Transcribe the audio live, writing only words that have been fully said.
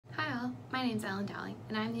My name's Dowling,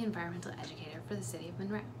 and I'm the environmental educator for the City of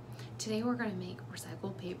Monroe. Today we're going to make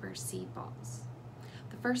recycled paper seed balls.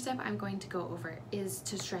 The first step I'm going to go over is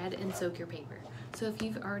to shred and soak your paper. So if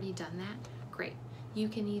you've already done that, great. You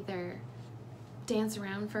can either dance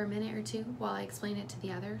around for a minute or two while I explain it to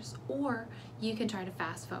the others, or you can try to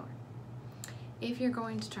fast forward. If you're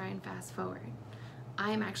going to try and fast forward,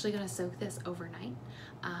 I'm actually going to soak this overnight.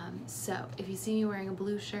 So if you see me wearing a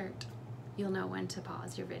blue shirt, you'll know when to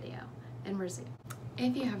pause your video and resume.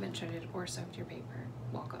 If you haven't shredded or soaked your paper,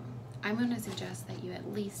 welcome. I'm going to suggest that you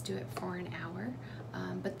at least do it for an hour,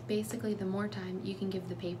 but basically the more time you can give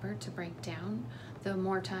the paper to break down, the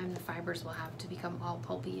more time the fibers will have to become all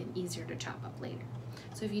pulpy and easier to chop up later.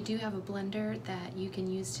 So if you do have a blender that you can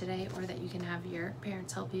use today or that you can have your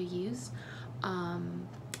parents help you use,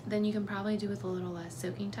 then you can probably do with a little less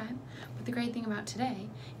soaking time. But the great thing about today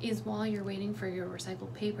is while you're waiting for your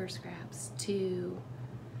recycled paper scraps to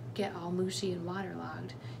get all mushy and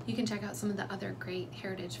waterlogged, you can check out some of the other great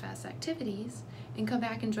Heritage Fest activities and come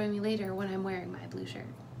back and join me later when I'm wearing my blue shirt.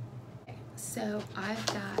 Okay, so I've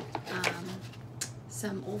got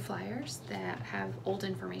some old flyers that have old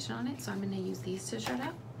information on it, so I'm going to use these to shred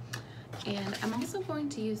out. And I'm also going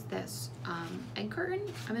to use this egg curtain.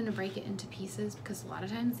 I'm going to break it into pieces because a lot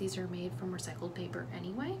of times these are made from recycled paper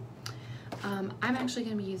anyway. I'm actually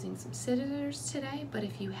going to be using some scissors today, but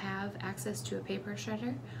if you have access to a paper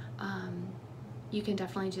shredder, you can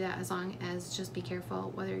definitely do that, as long as just be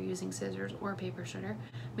careful whether you're using scissors or a paper shredder.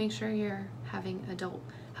 Make sure you're having adult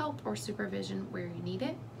help or supervision where you need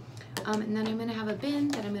it. And then I'm going to have a bin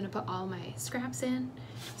that I'm going to put all my scraps in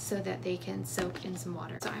so that they can soak in some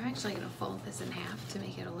water. So I'm actually going to fold this in half to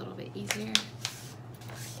make it a little bit easier.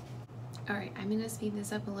 Alright, I'm going to speed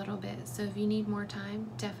this up a little bit, so if you need more time,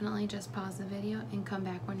 definitely just pause the video and come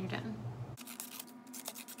back when you're done.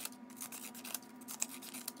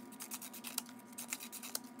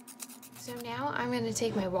 So now I'm going to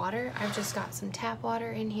take my water. I've just got some tap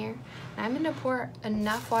water in here, and I'm going to pour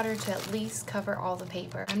enough water to at least cover all the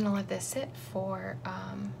paper. I'm going to let this sit for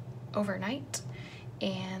overnight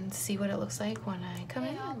and see what it looks like when I come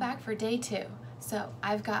in. I'm back for day 2. So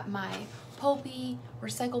I've got my pulpy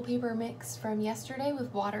recycled paper mix from yesterday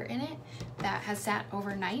with water in it that has sat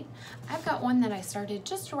overnight. I've got one that I started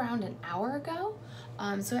just around an hour ago,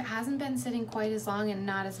 so it hasn't been sitting quite as long and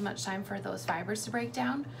not as much time for those fibers to break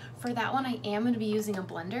down. For that one I am going to be using a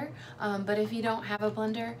blender, but if you don't have a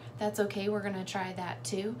blender, that's okay. We're going to try that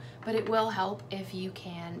too, but it will help if you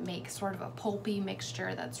can make sort of a pulpy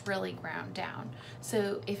mixture that's really ground down.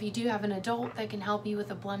 So if you do have an adult that can help you with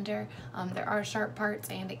a blender, there are sharp parts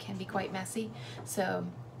and it can be quite messy, so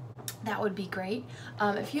that would be great.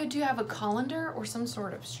 If you do have a colander or some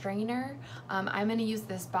sort of strainer, I'm going to use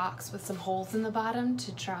this box with some holes in the bottom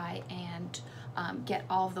to try and get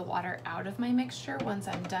all of the water out of my mixture once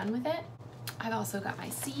I'm done with it. I've also got my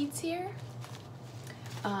seeds here.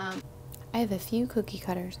 I have a few cookie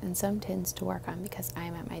cutters and some tins to work on because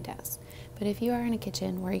I'm at my desk. But if you are in a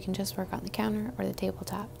kitchen where you can just work on the counter or the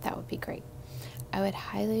tabletop, that would be great. I would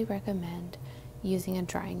highly recommend using a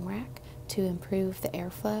drying rack to improve the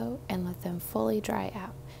airflow and let them fully dry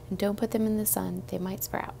out. And don't put them in the sun, they might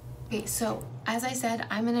sprout. Okay, so as I said,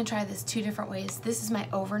 I'm going to try this 2 different ways. This is my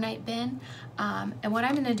overnight bin, and what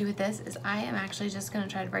I'm going to do with this is I am actually just going to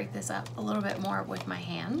try to break this up a little bit more with my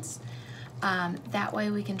hands. That way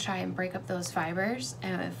we can try and break up those fibers,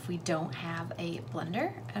 and if we don't have a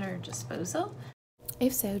blender at our disposal.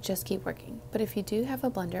 If so, just keep working. But if you do have a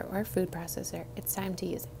blender or a food processor, it's time to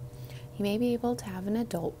use it. You may be able to have an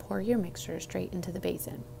adult pour your mixture straight into the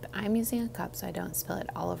basin, but I'm using a cup so I don't spill it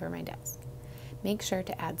all over my desk. Make sure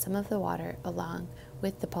to add some of the water along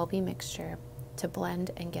with the pulpy mixture to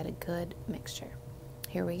blend and get a good mixture.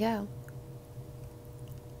 Here we go.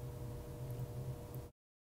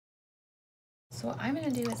 So what I'm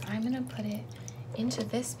going to do is I'm going to put it into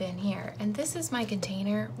this bin here, and this is my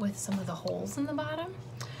container with some of the holes in the bottom.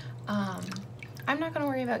 I'm not going to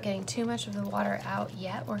worry about getting too much of the water out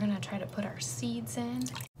yet. We're going to try to put our seeds in.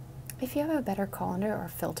 If you have a better colander or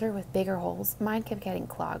filter with bigger holes, mine kept getting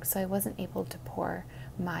clogged, so I wasn't able to pour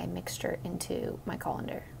my mixture into my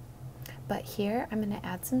colander. But here I'm going to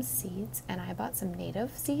add some seeds, and I bought some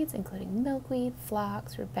native seeds including milkweed,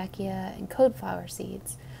 phlox, rudbeckia, and codeflower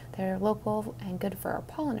seeds that are local and good for our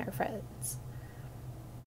pollinator friends.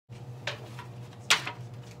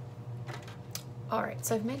 Alright,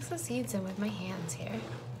 so I've mixed the seeds in with my hands here,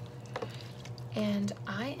 and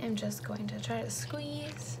I am just going to try to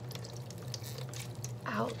squeeze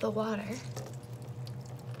out the water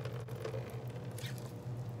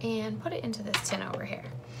and put it into this tin over here.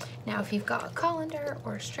 Now if you've got a colander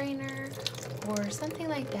or a strainer or something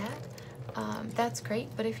like that, that's great,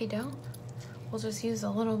 but if you don't, we'll just use a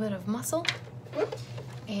little bit of muscle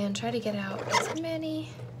and try to get out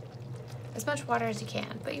as much water as you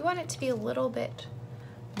can. But you want it to be a little bit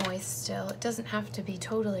moist still. It doesn't have to be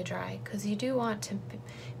totally dry because you do want to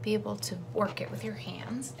be able to work it with your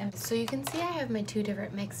hands. And so you can see I have my 2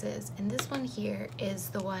 different mixes, and this one here is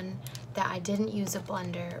the one that I didn't use a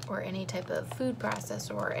blender or any type of food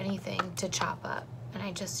processor or anything to chop up, and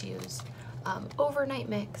I just used overnight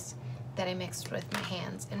mix that I mixed with my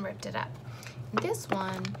hands and ripped it up. This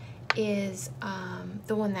one is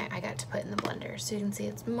the one that I got to put in the blender, so you can see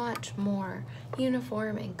it's much more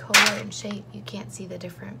uniform in color and shape. You can't see the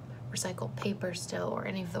different recycled paper still or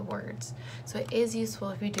any of the words, so it is useful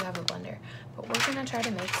if you do have a blender. But we're going to try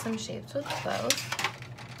to make some shapes with both.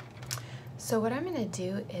 So what I'm going to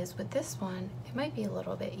do is with this one, it might be a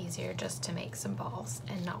little bit easier just to make some balls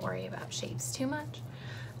and not worry about shapes too much,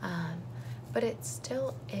 but it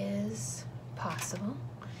still is possible.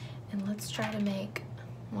 And let's try to make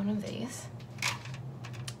one of these.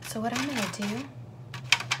 So what I'm going to do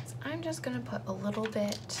is I'm just going to put a little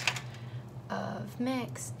bit of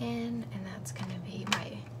mix in, and that's going to be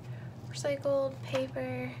my recycled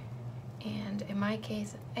paper, and in my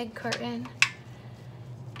case, an egg carton.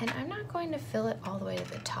 And I'm not going to fill it all the way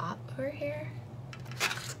to the top over here.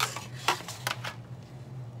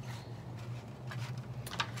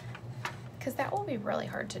 Because that will be really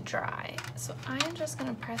hard to dry. So I am just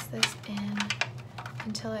going to press this in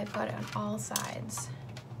until I put it on all sides.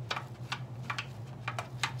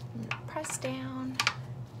 Press down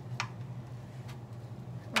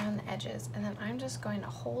around the edges, and then I'm just going to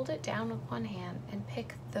hold it down with one hand and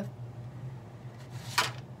pick the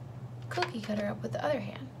cookie cutter up with the other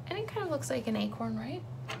hand. And it kind of looks like an acorn, right?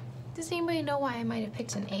 Does anybody know why I might have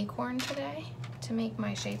picked an acorn today to make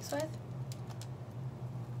my shapes with?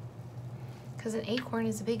 Because an acorn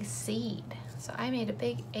is a big seed. So I made a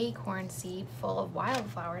big acorn seed full of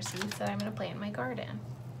wildflower seeds that I'm going to plant in my garden.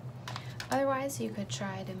 Otherwise, you could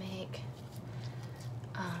try to make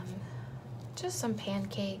just some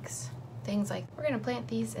pancakes, things like, we're going to plant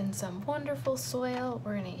these in some wonderful soil,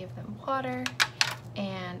 we're going to give them water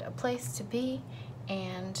and a place to be,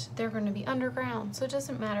 and they're going to be underground, so it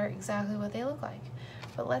doesn't matter exactly what they look like.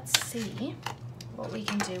 But let's see what we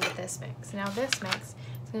can do with this mix. Now this mix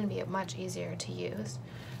is going to be much easier to use,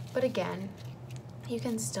 but again, you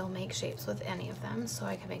can still make shapes with any of them. So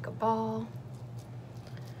I can make a ball,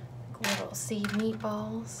 like little seed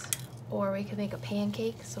meatballs, or we could make a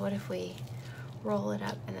pancake. So what if we roll it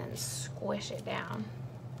up and then squish it down,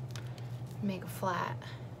 make a flat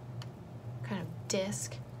kind of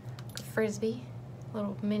disc, like a frisbee,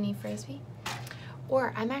 little mini frisbee.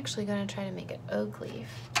 Or I'm actually going to try to make an oak leaf.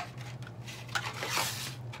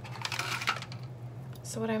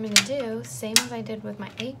 So what I'm going to do, same as I did with my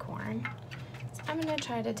acorn, is I'm going to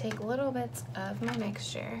try to take little bits of my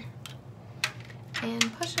mixture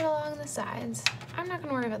and push it along the sides. I'm not going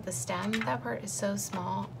to worry about the stem. That part is so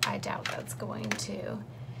small, I doubt that's going to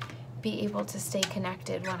be able to stay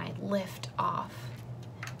connected when I lift off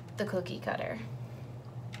the cookie cutter.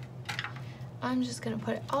 I'm just going to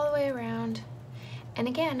put it all the way around. And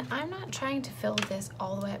again, I'm not trying to fill this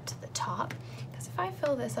all the way up to the top, because if I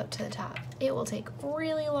fill this up to the top, it will take a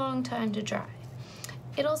really long time to dry.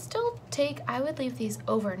 It'll still take, I would leave these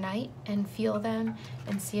overnight and feel them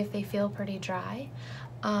and see if they feel pretty dry.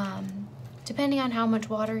 Depending on how much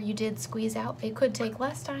water you did squeeze out, it could take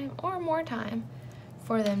less time or more time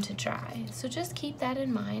for them to dry. So just keep that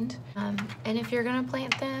in mind. And if you're gonna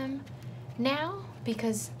plant them now,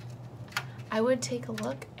 because I would take a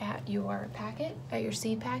look at your packet, at your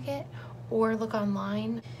seed packet, or look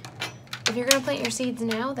online. If you're gonna plant your seeds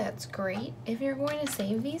now, that's great. If you're going to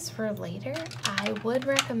save these for later, I would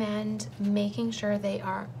recommend making sure they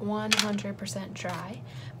are 100% dry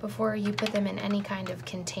before you put them in any kind of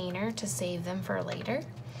container to save them for later.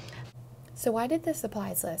 So why did the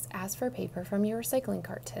supplies list ask for paper from your recycling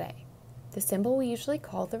cart today? The symbol we usually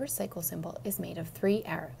call the recycle symbol is made of 3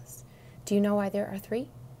 arrows. Do you know why there are 3?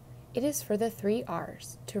 It is for the 3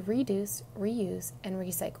 R's, to reduce, reuse, and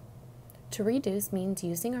recycle. To reduce means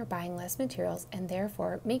using or buying less materials and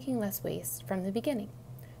therefore making less waste from the beginning.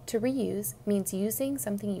 To reuse means using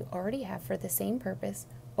something you already have for the same purpose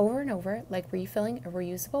over and over, like refilling a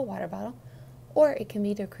reusable water bottle, or it can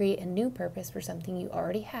be to create a new purpose for something you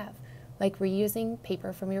already have, like reusing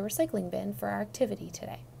paper from your recycling bin for our activity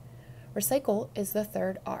today. Recycle is the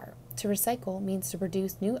 3rd R. To recycle means to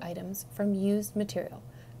produce new items from used material.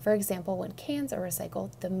 For example, when cans are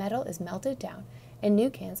recycled, the metal is melted down and new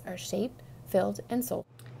cans are shaped, filled, and sold.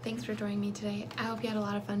 Thanks for joining me today. I hope you had a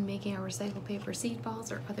lot of fun making our recycled paper seed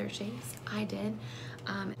balls or other shapes. I did.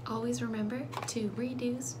 Always remember to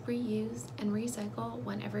reduce, reuse, and recycle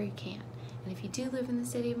whenever you can. And if you do live in the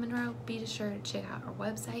city of Monroe, be sure to check out our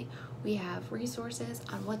website. We have resources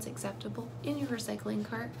on what's acceptable in your recycling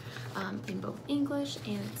cart in both English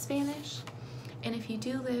and Spanish. And if you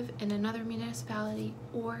do live in another municipality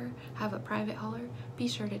or have a private hauler, be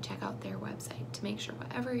sure to check out their website to make sure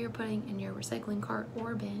whatever you're putting in your recycling cart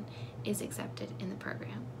or bin is accepted in the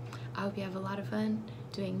program. I hope you have a lot of fun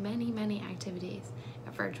doing many, many activities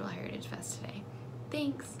at Virtual Heritage Fest today.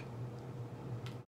 Thanks!